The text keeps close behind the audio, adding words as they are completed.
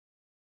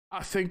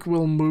I think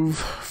we'll move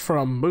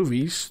from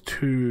movies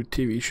to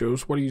TV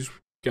shows. What are you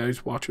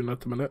guys watching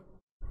at the minute?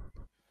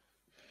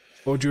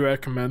 What would you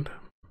recommend?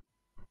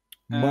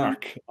 Um,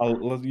 Mark,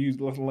 let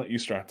you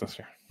start this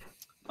year.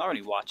 Not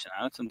really watching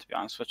anything, to be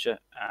honest with you.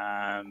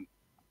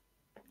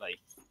 Like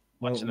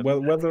Well,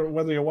 watching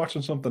whether you're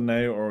watching something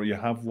now or you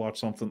have watched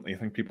something that you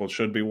think people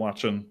should be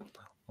watching,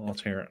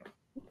 let's hear it.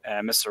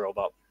 Mr.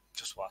 Robot.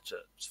 Just watch it.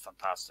 It's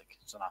fantastic.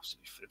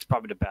 It's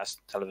probably the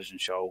best television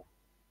show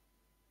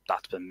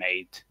that's been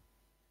made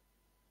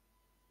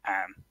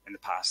in the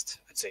past,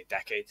 I'd say,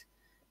 decade.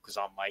 Because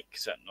unlike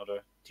certain other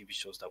TV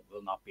shows that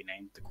will not be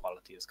named, the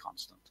quality is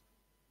constant.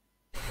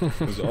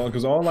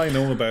 Because all I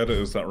know about it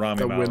is that Rami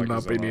That will Malek not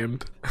is be in it.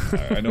 named.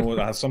 I know it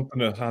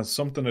has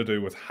something to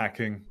do with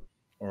hacking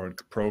or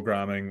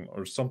programming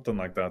or something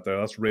like that.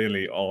 That's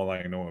really all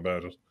I know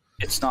about it.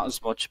 It's not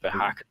as much about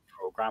hacking and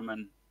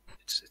programming.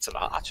 It's a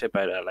lot actually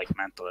about like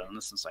mental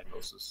illness and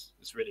psychosis.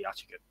 It's really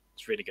actually good.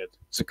 It's really good.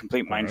 It's a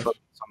complete mindfuck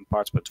in some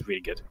parts, but it's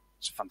really good.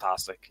 It's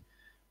fantastic.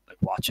 Like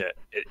watch it.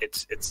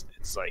 It's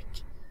like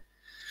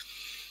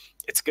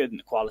it's good in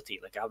the quality.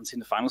 Like I haven't seen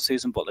the final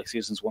season, but like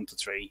seasons 1 to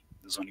 3,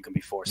 there's only going to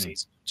be 4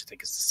 seasons, which I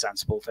think is the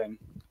sensible thing,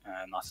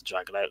 not to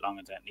drag it out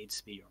longer than it needs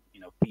to be.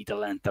 Be the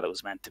length that it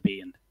was meant to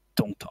be, and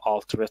don't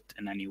alter it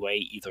in any way,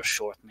 either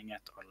shortening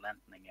it or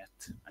lengthening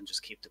it, and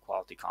just keep the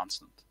quality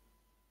constant.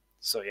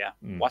 So yeah,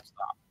 watch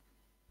that.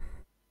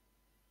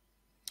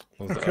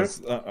 Okay.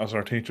 As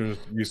our teachers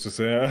used to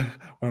say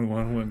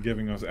when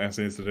giving us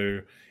essays to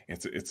do,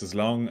 it's as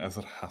long as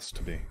it has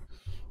to be.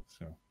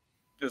 So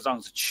As long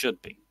as it should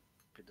be.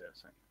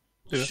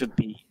 Yeah. Should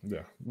be.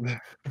 yeah.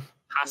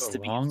 Has to The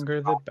be.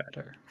 longer the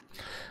better.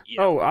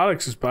 Yeah. Oh,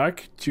 Alex is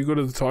back. Do you go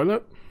to the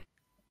toilet?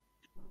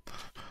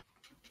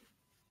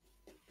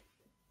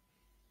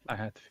 I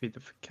had to feed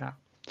the cat.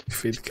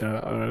 Feed the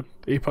cat. Alright.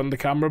 Are you putting the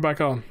camera back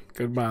on?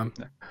 Good man.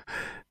 Yeah.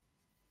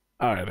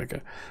 Alright,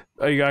 okay.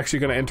 Are you actually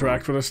going to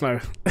interact with us now?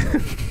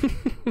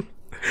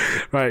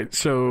 Right,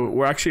 so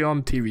we're actually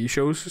on TV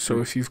shows,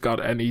 so if you've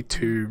got any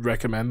to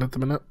recommend at the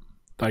minute,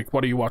 like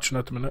what are you watching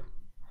at the minute?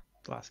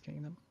 Last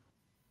Kingdom.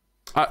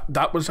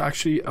 That was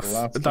actually that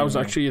was Kingdom.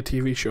 actually a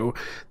TV show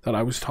that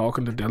I was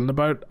talking to Dylan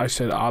about. I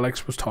said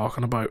Alex was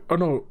talking about. Oh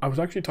no, I was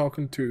actually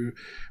talking to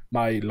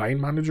my line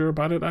manager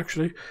about it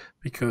actually,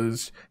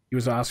 because he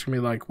was asking me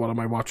like, "What am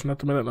I watching at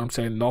the minute?" And I'm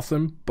saying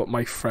nothing, but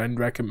my friend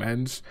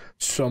recommends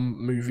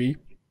some movie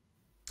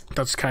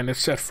that's kind of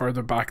set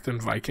further back than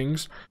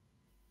Vikings,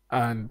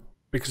 and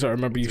because I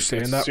remember you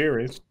saying It's that.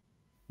 series.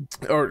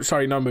 Or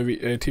sorry, not movie,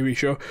 TV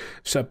show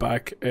set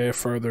back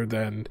further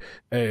than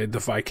the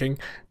Viking,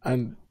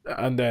 and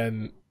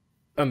then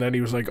he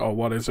was like, "Oh,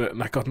 what is it?"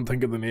 And I couldn't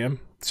think of the name.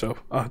 So,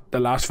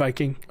 The Last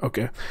Viking.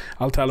 Okay,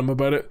 I'll tell him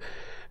about it.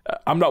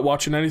 I'm not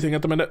watching anything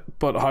at the minute,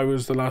 but how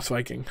was The Last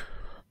Viking?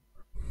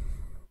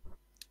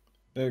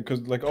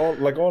 Because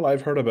all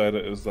I've heard about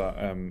it is that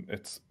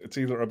it's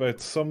either about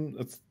it's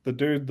the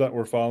dude that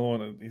we're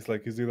following. And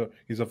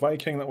he's a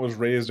Viking that was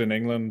raised in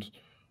England,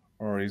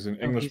 or he's an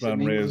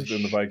Englishman raised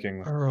in the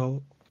Viking.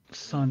 Earl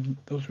son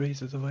that was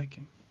raised as a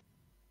Viking.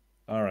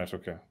 All right,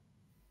 okay.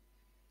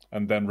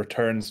 And then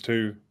returns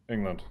to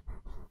England.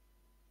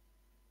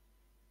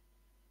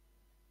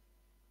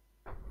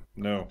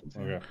 No,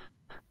 okay.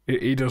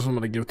 He doesn't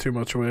want to give too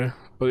much away,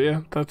 but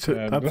yeah, that's it.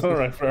 Yeah, That's all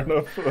right, fair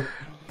enough.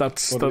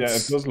 that's But yeah,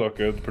 it does look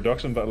good.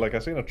 Production, but like I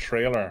seen a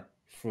trailer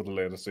for the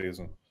latest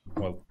season.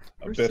 Well,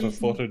 a First bit of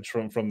season. footage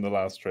from the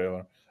last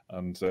trailer,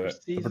 and the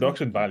season.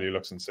 production value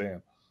looks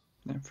insane.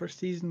 Now, first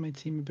season might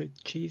seem a bit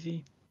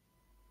cheesy,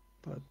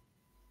 but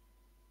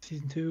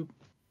season 2,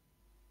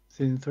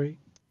 season 3,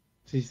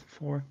 season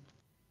 4,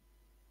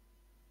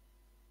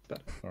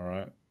 better. All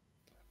right.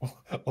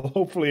 Well,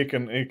 hopefully it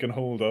can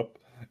hold up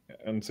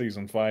in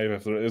season 5.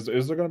 If there is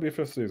there going to be a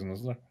 5th season?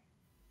 Is there?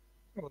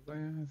 Well,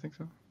 yeah, I think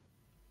so.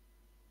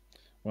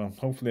 Well,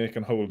 hopefully it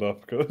can hold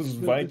up because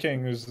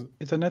Vikings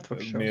It's a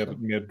Netflix show. So.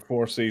 made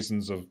 4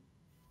 seasons of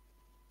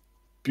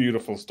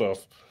beautiful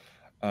stuff,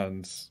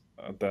 and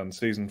then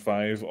season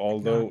 5,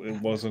 although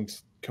it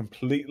wasn't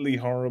completely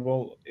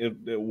horrible,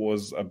 it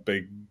was a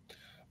big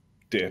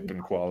dip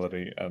in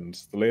quality,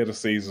 and the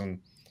latest season,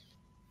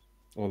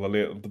 well,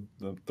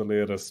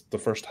 the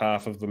first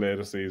half of the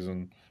latest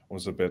season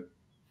was a bit.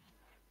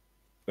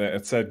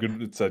 It said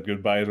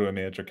goodbye to a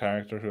major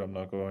character who I'm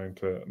not going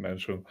to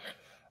mention,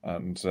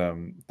 and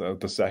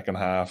the second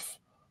half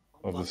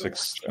of the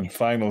 6th and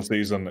final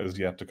season is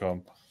yet to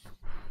come.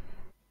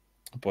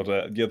 But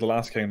yeah, The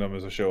Last Kingdom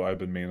is a show I've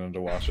been meaning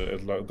to watch.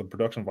 The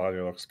production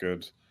value looks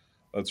good.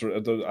 I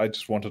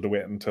just wanted to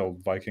wait until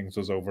Vikings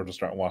was over to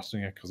start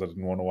watching it because I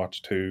didn't want to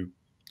watch 2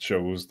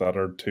 shows that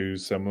are too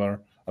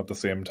similar at the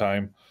same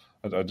time.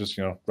 I just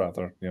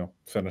rather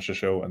finish a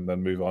show and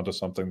then move on to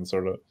something that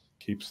sort of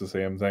keeps the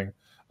same thing.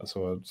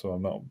 So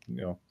I'm not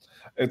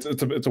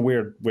it's a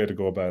weird way to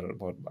go about it,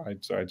 but I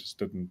just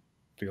didn't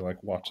feel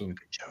like watching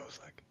Shows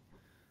like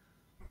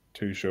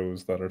 2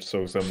 shows that are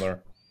so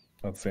similar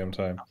at the same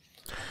time.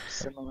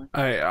 Similar.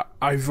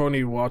 I've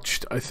only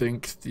watched, I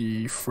think,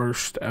 the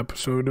first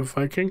episode of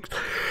Vikings.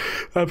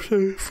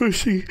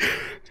 First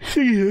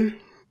season.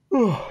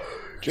 Oh,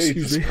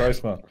 Jesus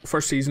Christ, man.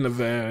 First season of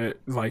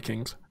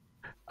Vikings,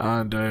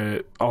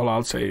 and all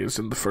I'll say is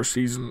in the first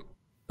season,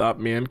 that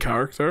main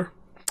character,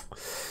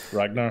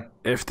 Ragnar.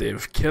 if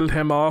they've killed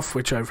him off,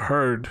 which I've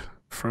heard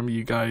from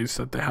you guys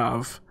that they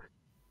have,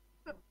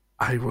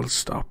 I will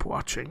stop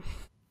watching.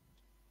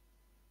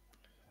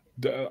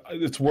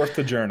 It's worth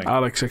the journey.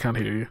 Alex, I can't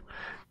hear you.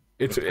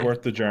 It's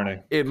worth the journey.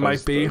 It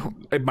might be,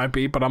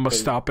 but I'm gonna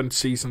stop in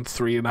season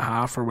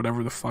 3.5 or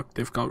whatever the fuck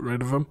they've got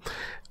rid of him,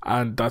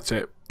 and that's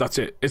it.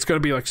 It's gonna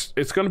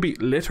be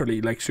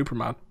literally like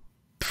Superman.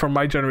 From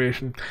my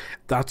generation,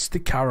 that's the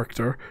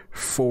character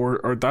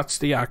that's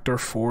the actor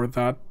for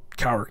that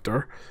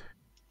character,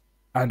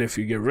 and if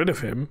you get rid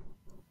of him,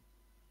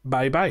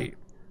 bye bye.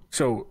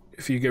 So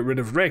if you get rid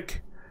of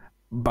Rick,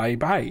 bye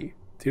bye.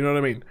 Do you know what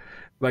I mean?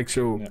 Like,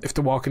 so yeah. If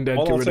The Walking Dead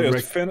get rid of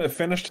Rick,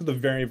 finish to the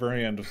very,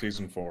 very end of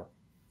season 4,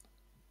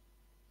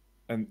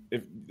 and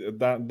if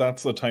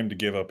that's the time to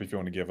give up if you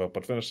want to give up,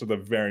 but finish to the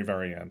very,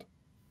 very end.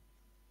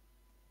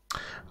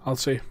 I'll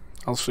see.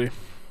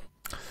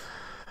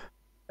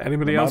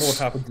 Anybody no else? What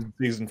happens in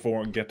season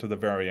 4 and get to the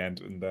very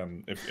end, and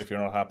then if you're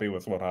not happy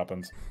with what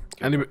happens,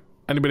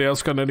 anybody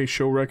else got any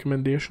show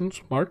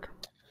recommendations, Mark?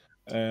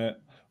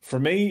 For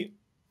me,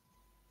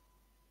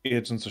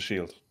 Agents of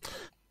S.H.I.E.L.D.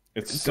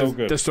 It's so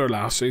good. This is their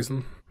last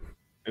season.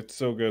 It's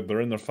so good.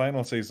 They're in their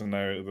final season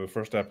now. The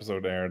first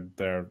episode aired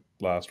there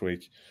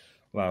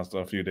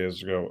a few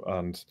days ago,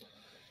 and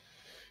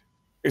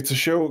it's a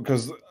show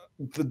because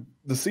the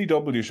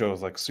CW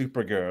shows like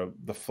Supergirl,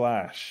 The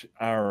Flash,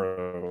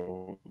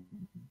 Arrow,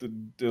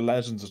 the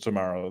Legends of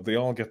Tomorrow, they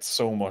all get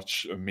so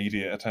much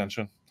media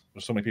attention.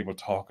 There's so many people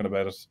talking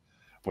about it,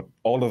 but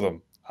all of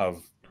them have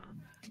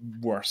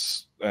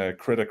worse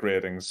critic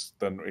ratings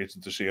than Agents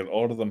of S.H.I.E.L.D.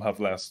 All of them have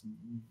less,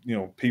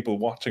 people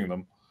watching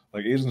them.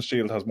 Like Agents of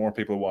S.H.I.E.L.D. has more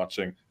people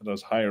watching and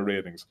has higher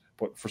ratings,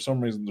 but for some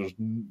reason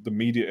the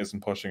media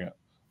isn't pushing it.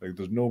 Like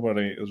there's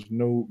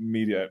no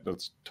media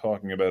that's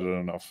talking about it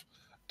enough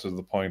to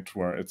the point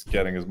where it's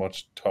getting as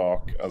much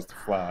talk as The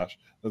Flash.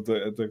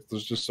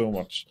 There's just so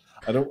much.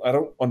 I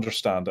don't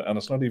understand it, and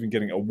it's not even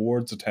getting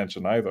awards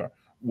attention either,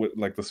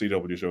 like the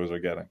CW shows are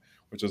getting,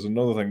 which is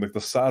another thing. Like the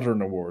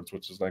Saturn Awards,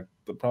 which is like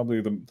probably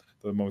the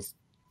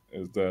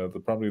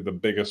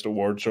biggest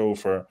award show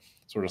for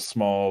sort of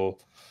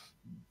small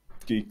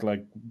geek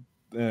like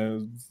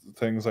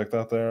things like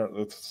that. There,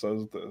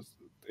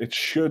 it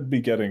should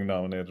be getting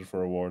nominated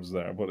for awards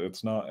there, but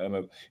it's not,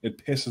 and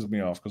it pisses me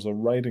off because the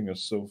writing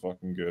is so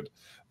fucking good.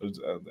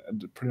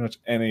 Pretty much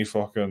any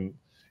fucking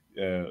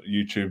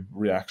YouTube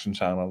reaction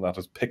channel that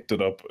has picked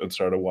it up and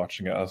started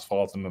watching it has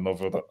fallen in love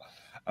with it,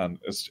 and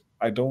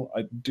I do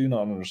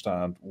not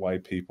understand why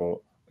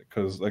people,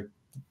 because like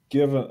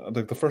given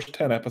like the first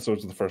 10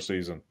 episodes of the first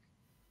season,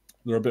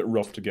 they're a bit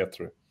rough to get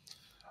through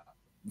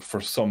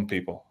for some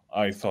people.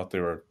 I thought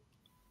they were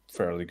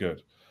fairly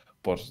good.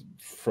 But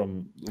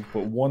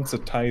once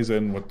it ties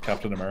in with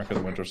Captain America: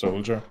 The Winter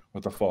Soldier,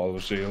 with the fall of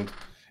S.H.I.E.L.D.,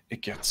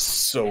 it gets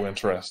so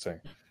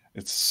interesting.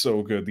 It's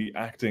so good. The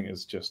acting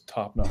is just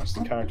top notch.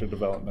 The character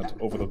development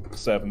over the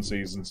 7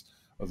 seasons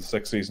or the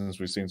 6 seasons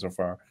we've seen so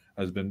far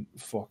has been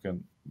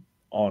fucking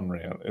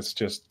unreal. It's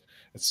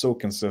so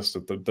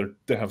consistent.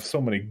 They have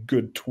so many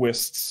good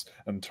twists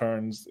and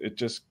turns. It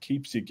just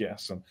keeps you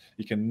guessing.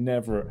 You can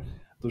never.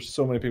 There's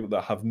so many people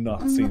that have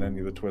not seen any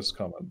of the twists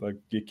coming. Like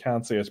you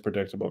can't say it's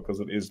predictable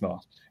because it is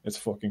not. It's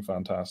fucking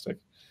fantastic.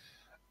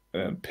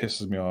 And it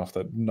pisses me off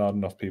that not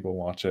enough people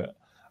watch it,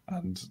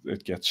 and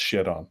it gets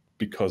shit on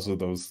because of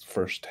those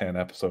first 10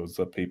 episodes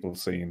that people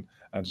seen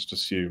and just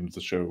assumed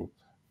the show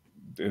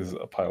is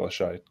a pile of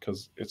shite,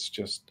 because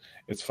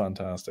it's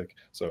fantastic.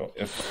 So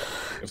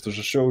if there's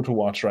a show to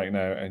watch right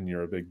now and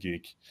you're a big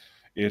geek,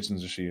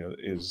 Agents of S.H.I.E.L.D.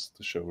 is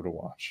the show to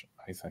watch,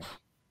 I think.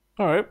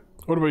 All right.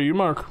 What about you,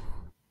 Mark?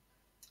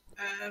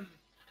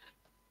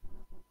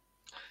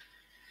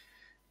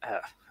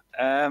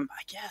 I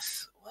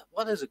guess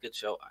what is a good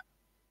show?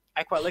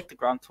 I quite like the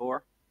Grand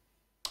Tour,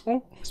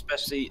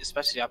 especially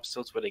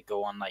episodes where they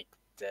go on like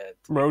the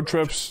road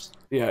trips.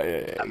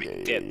 Yeah. I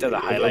mean, they're the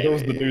highlight. Are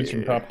those the dudes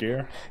from Top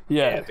Gear?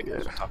 Yeah, the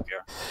guys from Top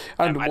Gear.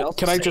 And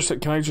can I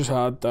just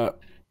add that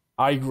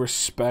I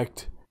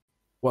respect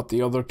what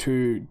the other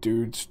two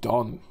dudes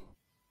done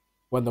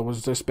when there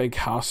was this big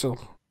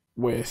hassle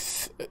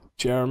with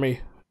Jeremy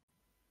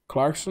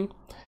Clarkson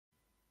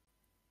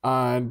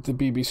and the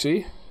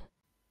BBC.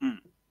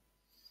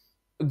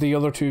 The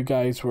other two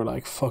guys were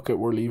like, fuck it,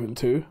 we're leaving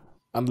too,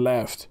 and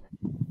left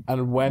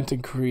and went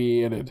and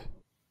created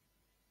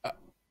a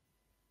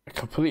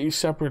completely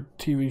separate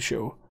TV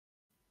show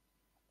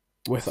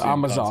with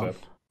Amazon.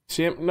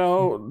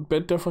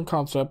 Bit different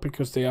concept,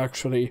 because they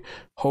actually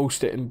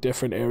host it in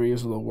different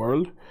areas of the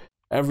world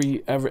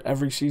every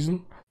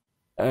season.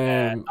 Not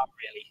really.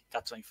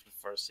 That's only for the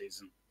first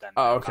season. Then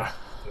okay.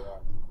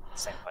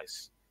 Same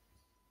place.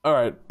 All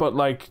right, but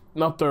like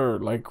not their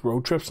like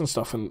road trips and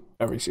stuff in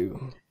every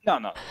season.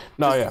 No.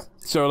 Yeah.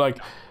 So like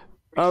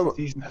Recent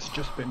season has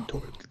just been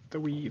toward the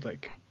wee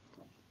like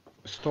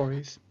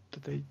stories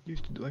that they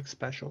used to do, like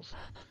specials.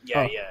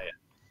 Yeah.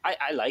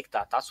 I like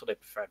that. That's what I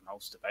preferred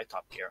most about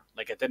Top Gear.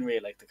 Like, I didn't really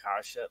like the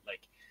car shit.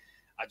 Like,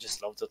 I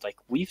just loved it. Like,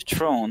 we've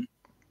thrown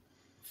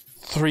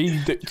three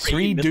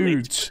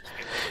dudes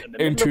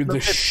into the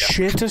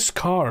shittest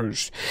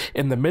cars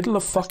in the middle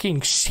of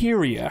fucking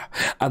Syria,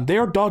 and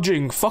they're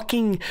dodging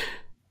fucking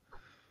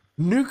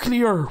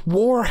nuclear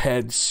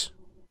warheads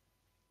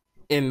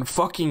in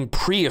fucking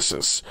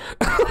Priuses.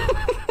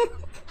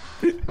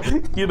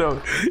 You know,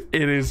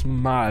 it is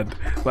mad.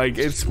 Like,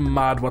 it's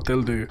mad what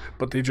they'll do,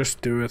 but they just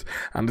do it.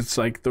 And it's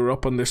like they're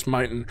up on this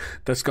mountain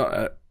that's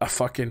got a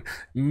fucking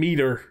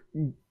meter,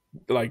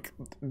 like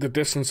the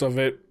distance of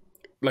it,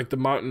 like the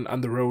mountain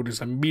and the road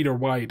is a meter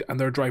wide, and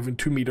they're driving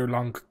 2 meter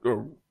long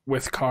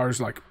with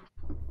cars, like,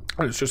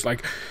 and it's just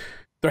like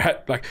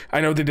they're like, I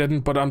know they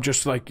didn't, but I'm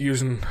just like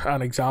using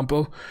an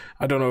example.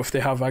 I don't know if they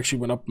have actually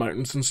went up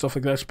mountains and stuff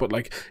like this, but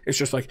like, it's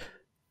just like,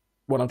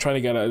 what I'm trying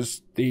to get at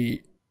is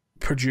the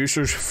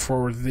producers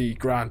for the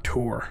Grand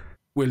Tour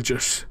will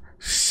just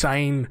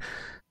sign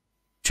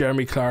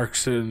Jeremy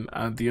Clarkson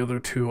and the other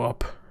two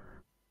up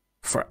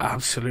for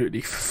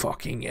absolutely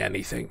fucking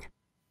anything,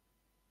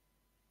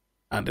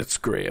 and it's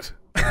great.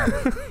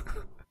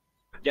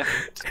 Yeah,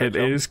 it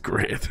is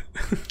great.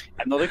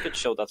 Another good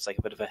show that's like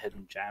a bit of a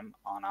hidden gem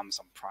on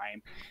Amazon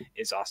Prime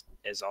is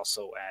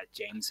also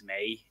James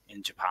May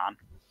in Japan.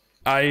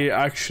 I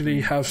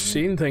actually have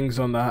seen things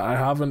on that. I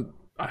haven't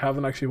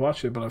actually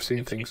watched it, but I've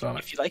seen things on it.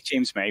 If you like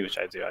James May, which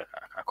I do,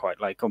 I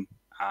quite like him.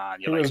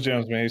 Who is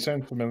James May? He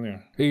sounds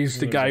familiar. He's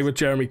the guy with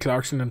Jeremy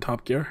Clarkson in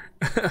Top Gear.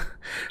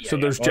 So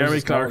there's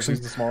Jeremy Clarkson.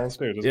 He's the smallest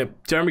dude, isn't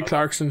Yep, Jeremy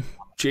Clarkson,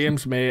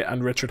 James May,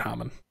 and Richard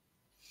Hammond.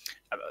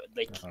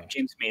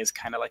 James May is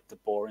kind of like the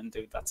boring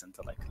dude that's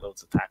into like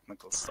loads of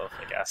technical stuff,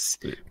 I guess.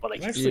 But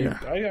like, I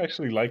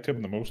actually liked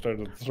him the most out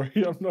of the three.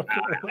 I'm not.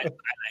 I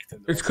liked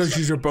him. It's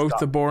because you're both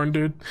the boring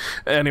dude.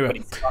 Anyway, but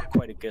he's got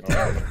quite a good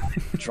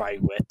dry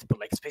wit. But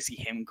like, it's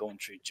basically him going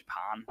through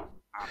Japan, and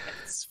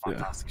it's a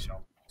fantastic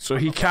show. So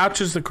he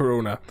catches the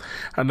corona,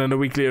 and then a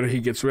week later he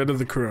gets rid of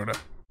the corona.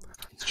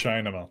 It's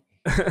China, man.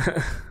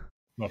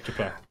 Not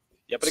Japan.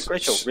 Yeah, but a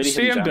great show. Really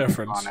same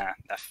difference on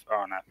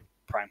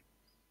Prime.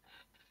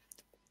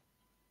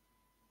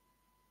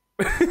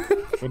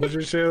 What did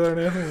you say there,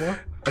 Nathan? What?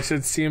 I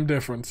said same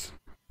difference.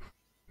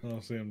 Oh,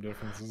 same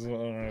difference. Is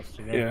what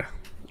Yeah.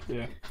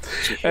 Did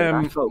you hear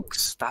that,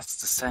 folks? That's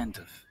the sound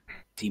of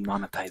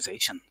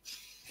demonetization.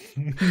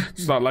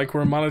 It's not like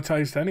we're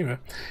monetized anyway.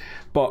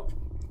 But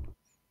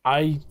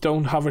I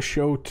don't have a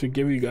show to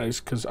give you guys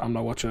because I'm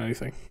not watching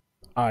anything.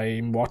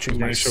 I'm watching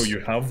my show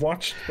you have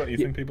watched that you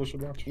think people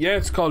should watch. Yeah,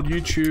 it's called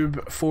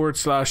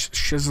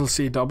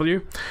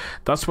YouTube/ShizzleCW.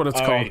 That's what it's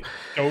called.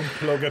 Don't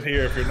plug it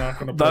here if you're not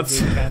going to plug the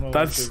channel.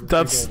 That's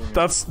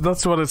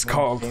what it's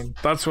called.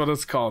 That's what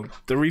it's called.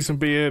 The reason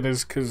being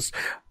is because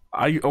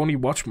I only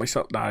watch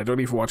myself. Nah, I don't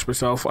even watch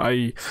myself.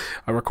 I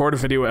record a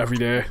video every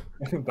day.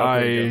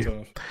 I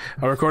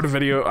record a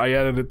video. I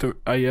edit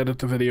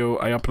the video.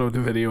 I upload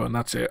the video, and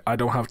that's it. I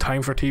don't have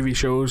time for TV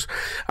shows.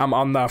 I'm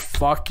on that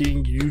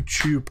fucking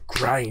YouTube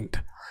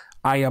grind.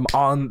 I am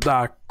on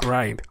that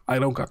grind. I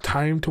don't got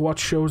time to watch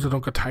shows. I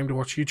don't got time to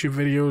watch YouTube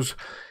videos.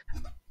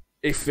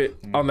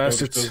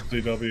 Unless it's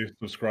DW,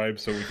 subscribe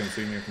so we can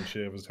see Nathan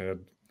shave his head.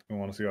 We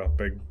want to see that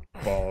big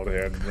bald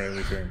head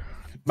really soon.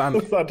 Man,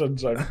 that doesn't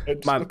sound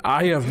right. Man,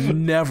 I have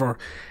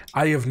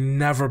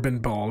never been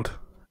bald.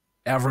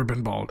 Ever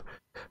been bald.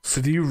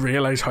 So do you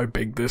realize how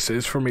big this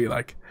is for me?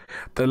 Like,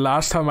 the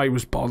last time I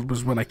was bald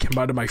was when I came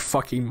out of my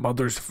fucking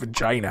mother's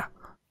vagina.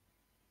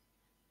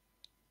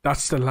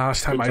 That's the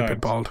last time I've been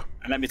bald.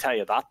 And let me tell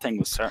you, that thing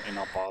was certainly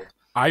not bald.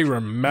 I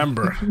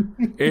remember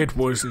it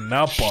was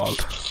not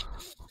bald.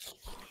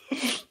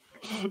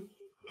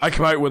 I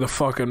came out with a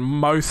fucking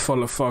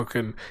mouthful of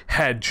fucking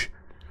hedge.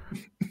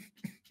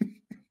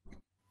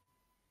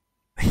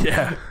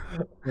 Yeah.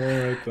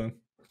 Alright then.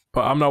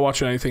 But I'm not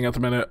watching anything at the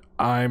minute.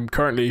 I'm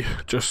currently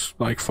just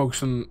like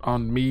focusing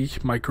on me,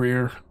 my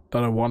career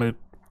that I wanna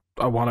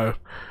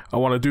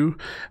do.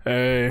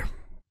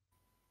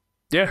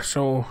 Yeah,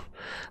 so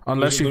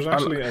unless you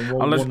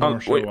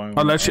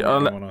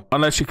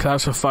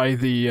classify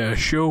the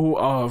show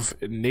of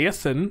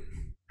Nathan,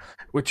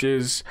 which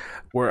is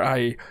where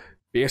I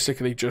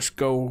basically just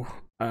go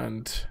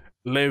and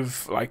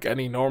live like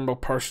any normal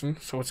person,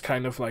 so it's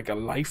kind of like a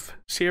life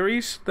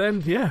series,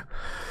 then yeah,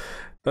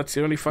 that's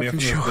the only fucking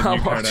show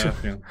I'm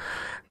watching.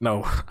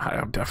 No, I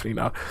am definitely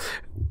not.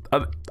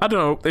 I don't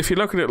know, if you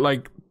look at it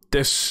like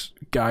this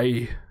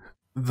guy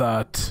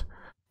that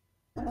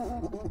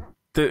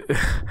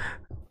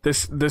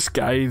this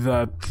guy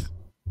that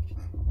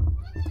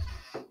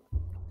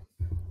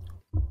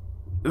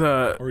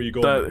where are you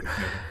going?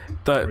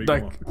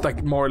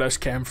 that more or less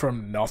came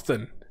from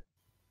nothing.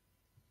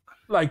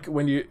 Like,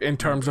 when you, in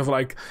terms of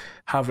like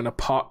having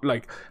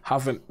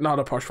having not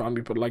a posh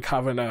family, but like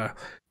having a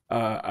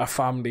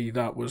family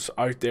that was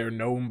out there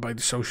known by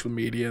the social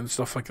media and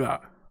stuff like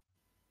that.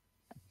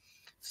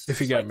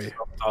 If you get me.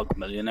 Dog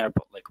Millionaire,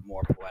 but like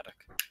more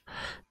poetic.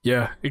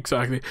 Yeah,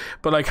 exactly.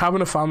 But like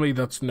having a family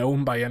that's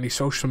known by any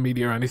social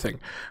media or anything,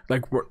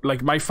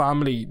 like my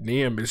family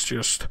name is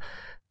just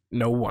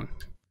no one.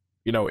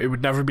 You know, it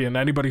would never be on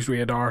anybody's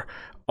radar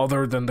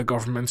other than the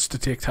government's to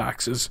take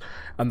taxes,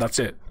 and that's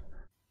it.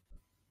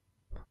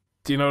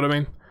 Do you know what I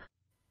mean?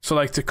 So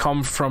like to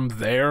come from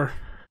there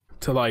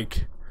to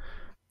like,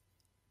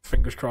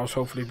 fingers crossed,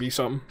 hopefully be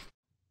something.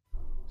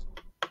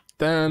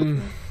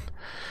 Then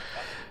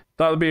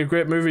that'll be a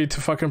great movie to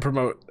fucking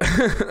promote,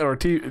 or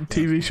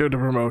TV show to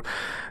promote.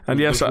 And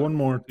yes, There's one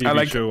more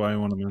TV show I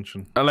want to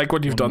mention. I like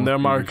what you've done there,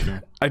 Mark. Show.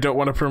 I don't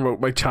want to promote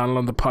my channel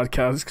on the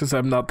podcast because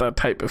I'm not that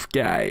type of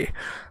guy.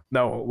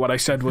 No, what I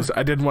said was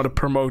I didn't want to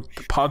promote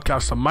the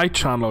podcast on my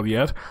channel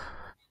yet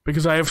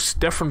because I have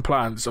different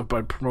plans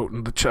about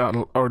promoting the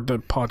channel or the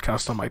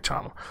podcast on my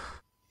channel.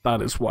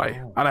 That is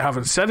why. And I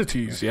haven't said it to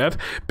you yet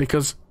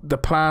because the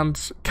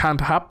plans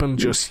can't happen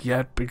just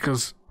yet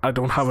because I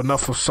don't have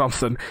enough of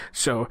something.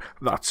 So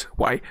that's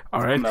why.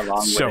 All right.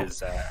 So,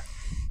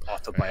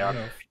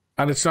 autobiography.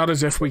 and it's not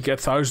as if we get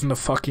thousands of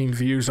fucking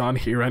views on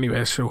here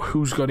anyway. So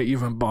who's going to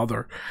even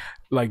bother?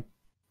 Like,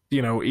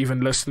 you know, even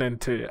listening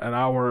to an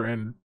hour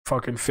and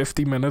fucking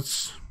 50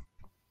 minutes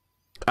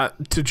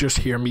to just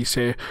hear me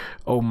say,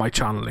 oh, my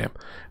channel name.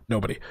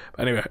 Nobody.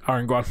 Anyway,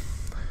 Aaron, go on.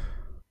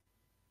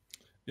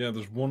 Yeah,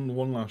 there's one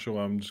last show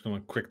I'm just going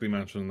to quickly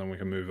mention and then we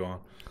can move on.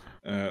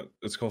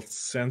 It's called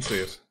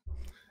Sense8.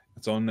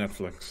 It's on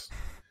Netflix.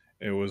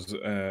 It was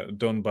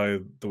done by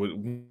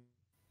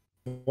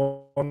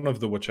one of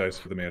the Wachowskis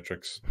for The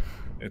Matrix.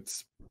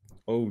 It's...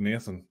 Oh,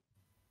 Nathan,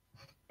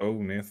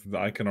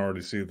 I can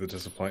already see the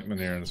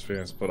disappointment here in his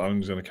face, but I'm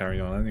just going to carry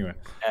on anyway.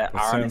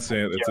 Aaron, I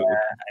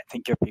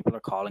think your people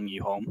are calling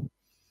you home.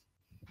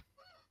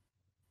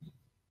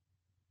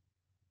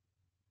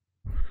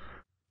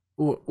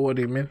 What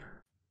do you mean?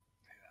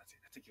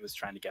 I think he was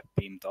trying to get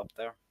beamed up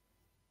there.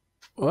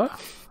 What?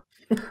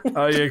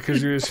 Oh yeah,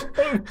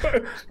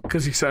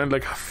 because he sounded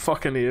like a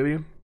fucking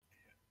alien.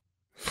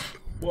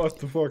 What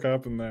the fuck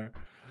happened there?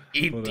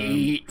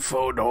 E.T.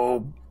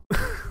 photo.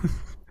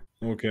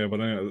 Okay, but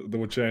anyway, the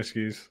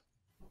Wachowskis,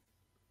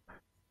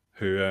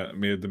 who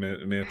made the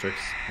Matrix,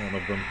 one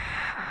of them.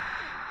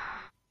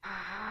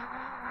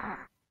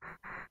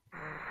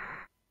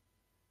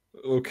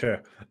 Okay,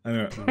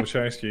 anyway, the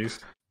Wachowskis.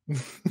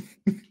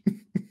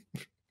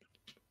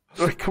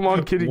 Like, come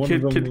on, kitty.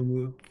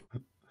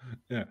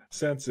 Yeah,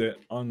 Sense8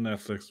 on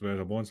Netflix about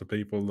a bunch of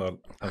people that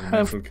have a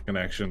mental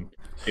connection.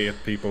 8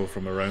 people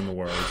from around the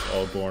world,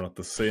 all born on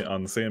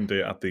the same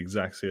day at the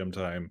exact same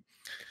time.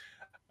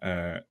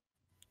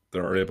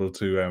 They're able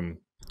to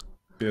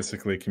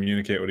basically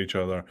communicate with each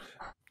other,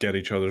 get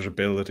each other's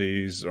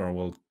abilities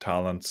or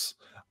talents,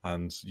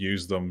 and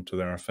use them to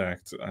their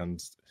effect.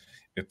 And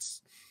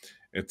it's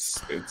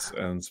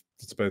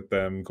about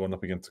them going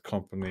up against a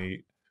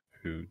company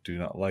who do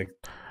not like.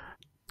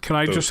 Can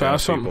I just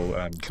ask something?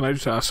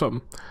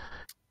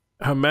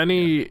 How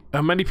many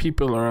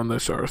people are on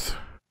this earth?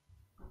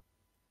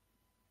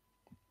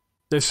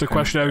 This is a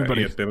question to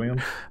everybody. 8 billion.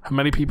 How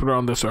many people are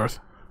on this earth?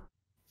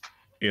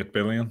 8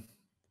 billion.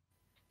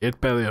 8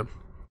 billion.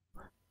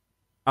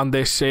 And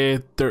they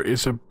say there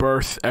is a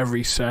birth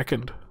every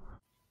second.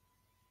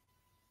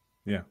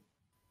 Yeah.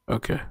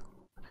 Okay.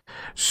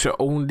 So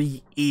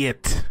only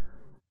 8.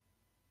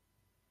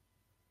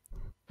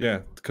 Yeah,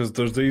 because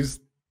there's these.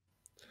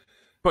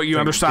 But you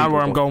understand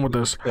where I'm going with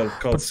this.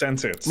 Called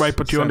Sense8. Right,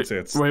 but you wait.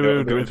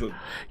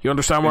 You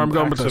understand where I'm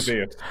going with this?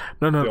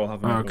 No. They all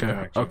have a mental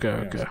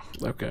connection.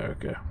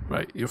 Okay.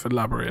 Right, you've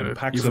elaborated.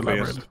 Packs of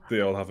 8, they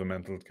all have a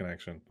mental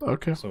connection.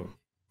 Okay. So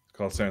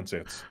called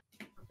Sense8.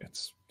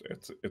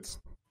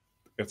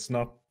 It's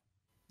not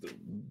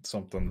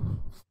something.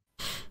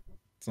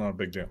 It's not a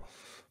big deal,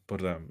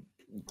 but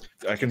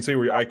I can see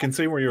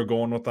where you're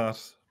going with that.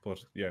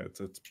 But yeah,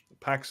 it's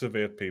packs of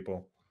 8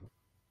 people.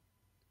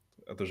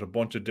 There's a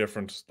bunch of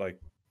different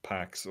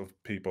packs of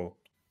people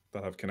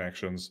that have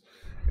connections.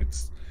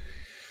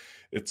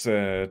 It's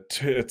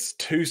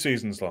 2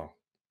 seasons long.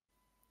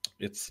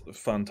 It's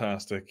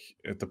fantastic.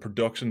 The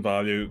production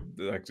value,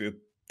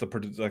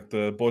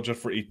 the budget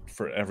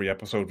for every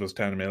episode was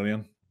 10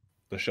 million.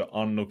 The shot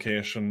on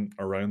location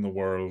around the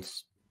world.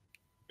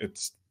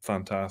 It's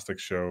fantastic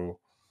show.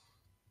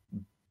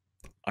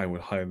 I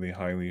would highly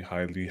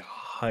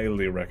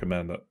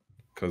recommend it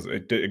because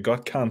it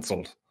got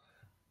cancelled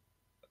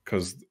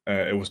because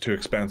it was too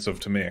expensive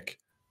to make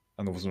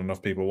and there wasn't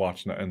enough people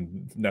watching it,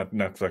 and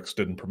Netflix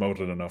didn't promote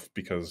it enough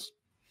because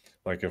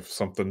if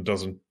something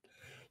doesn't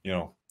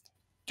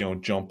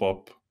jump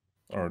up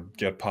or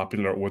get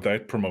popular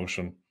without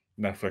promotion,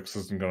 Netflix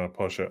isn't going to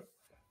push it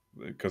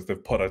because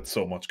they've put out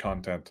so much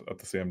content at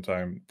the same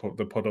time.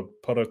 They put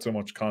out so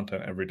much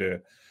content every day.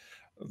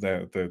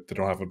 They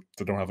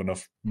don't have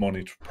enough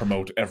money to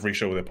promote every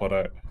show they put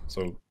out.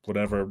 So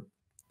whatever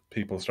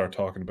people start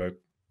talking about,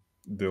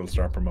 they'll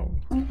start promoting.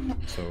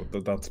 So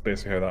that's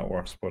basically how that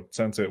works. But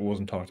Sense8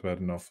 wasn't talked about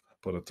enough,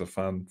 but it's a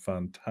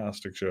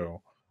fantastic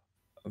show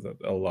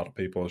that a lot of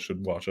people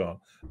should watch on.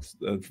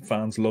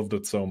 Fans loved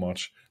it so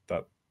much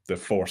that they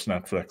forced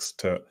Netflix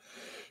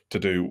to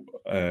do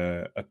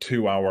a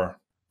 2-hour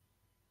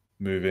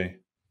movie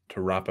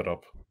to wrap it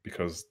up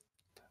because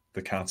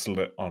they cancelled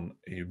it on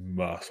a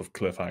massive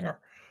cliffhanger.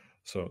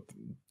 So,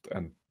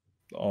 and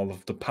all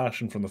of the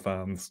passion from the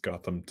fans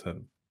got them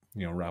to,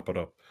 wrap it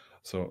up.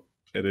 So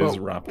it is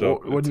wrapped up.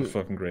 It's a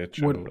fucking great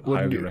show.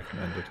 Highly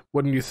recommended.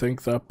 Wouldn't you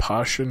think the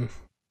passion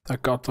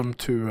that got them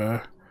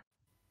to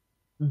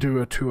do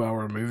a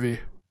 2-hour movie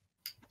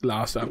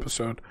last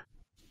episode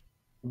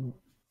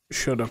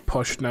should have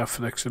pushed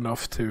Netflix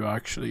enough to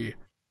actually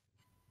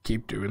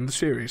keep doing the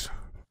series?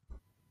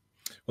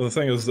 Well, the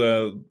thing is,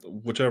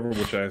 whichever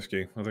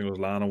Wachowski, I think it was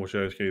Lana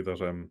Wachowski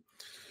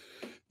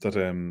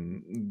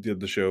that did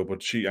the show,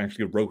 but she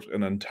actually wrote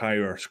an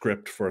entire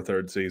script for a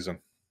third season,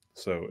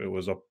 so it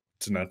was up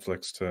to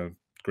Netflix to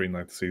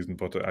greenlight the season.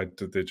 But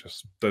they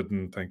just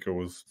didn't think it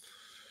was.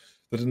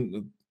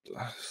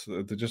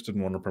 They just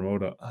didn't want to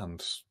promote it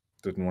and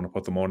didn't want to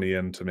put the money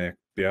in to make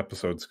the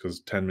episodes,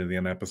 because 10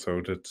 million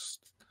episode.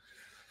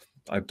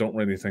 I don't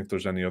really think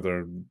there's any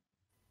other.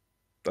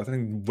 I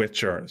think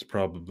Witcher is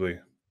probably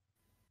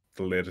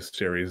the latest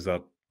series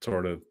that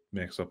sort of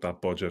makes up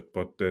that budget,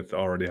 but it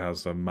already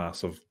has a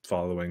massive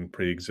following,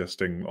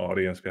 pre-existing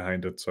audience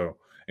behind it, so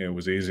it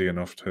was easy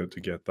enough to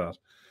get that.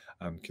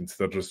 And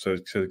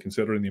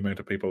considering the amount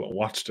of people that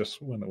watched it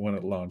when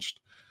it launched,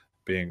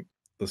 being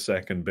the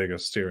second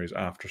biggest series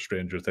after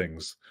Stranger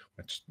Things,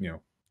 which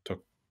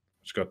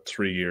which got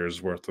 3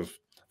 years worth of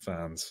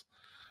fans,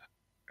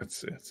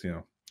 it's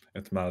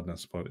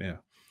madness. But yeah,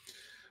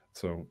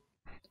 so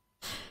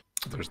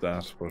there's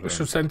that. But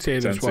so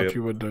Sense8 is what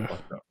you would do.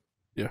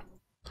 Yeah.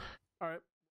 All right.